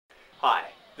Hi,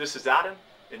 this is Adam,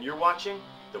 and you're watching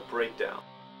The Breakdown.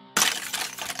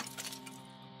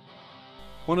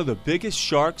 One of the biggest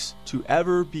sharks to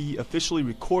ever be officially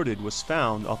recorded was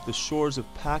found off the shores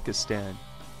of Pakistan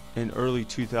in early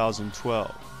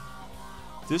 2012.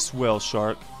 This whale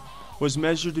shark was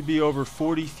measured to be over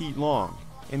 40 feet long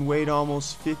and weighed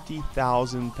almost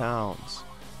 50,000 pounds.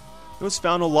 It was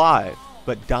found alive,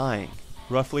 but dying,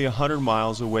 roughly 100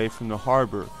 miles away from the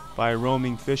harbor by a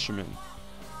roaming fisherman.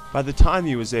 By the time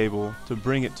he was able to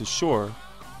bring it to shore,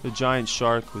 the giant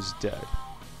shark was dead.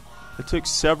 It took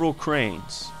several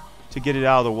cranes to get it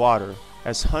out of the water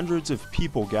as hundreds of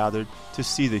people gathered to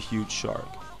see the huge shark.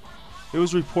 It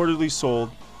was reportedly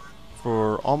sold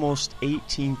for almost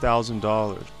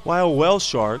 $18,000. While whale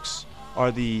sharks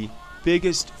are the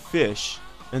biggest fish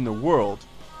in the world,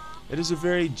 it is a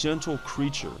very gentle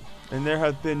creature, and there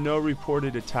have been no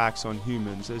reported attacks on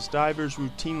humans as divers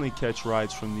routinely catch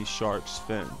rides from these sharks'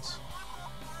 fins.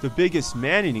 The biggest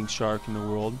man-eating shark in the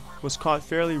world was caught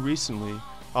fairly recently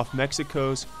off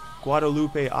Mexico's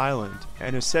Guadalupe Island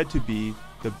and is said to be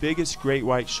the biggest great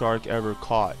white shark ever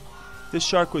caught. This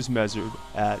shark was measured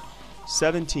at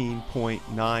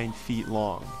 17.9 feet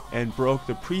long and broke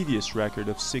the previous record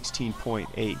of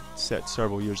 16.8 set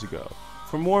several years ago.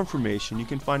 For more information, you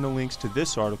can find the links to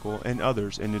this article and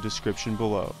others in the description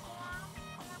below.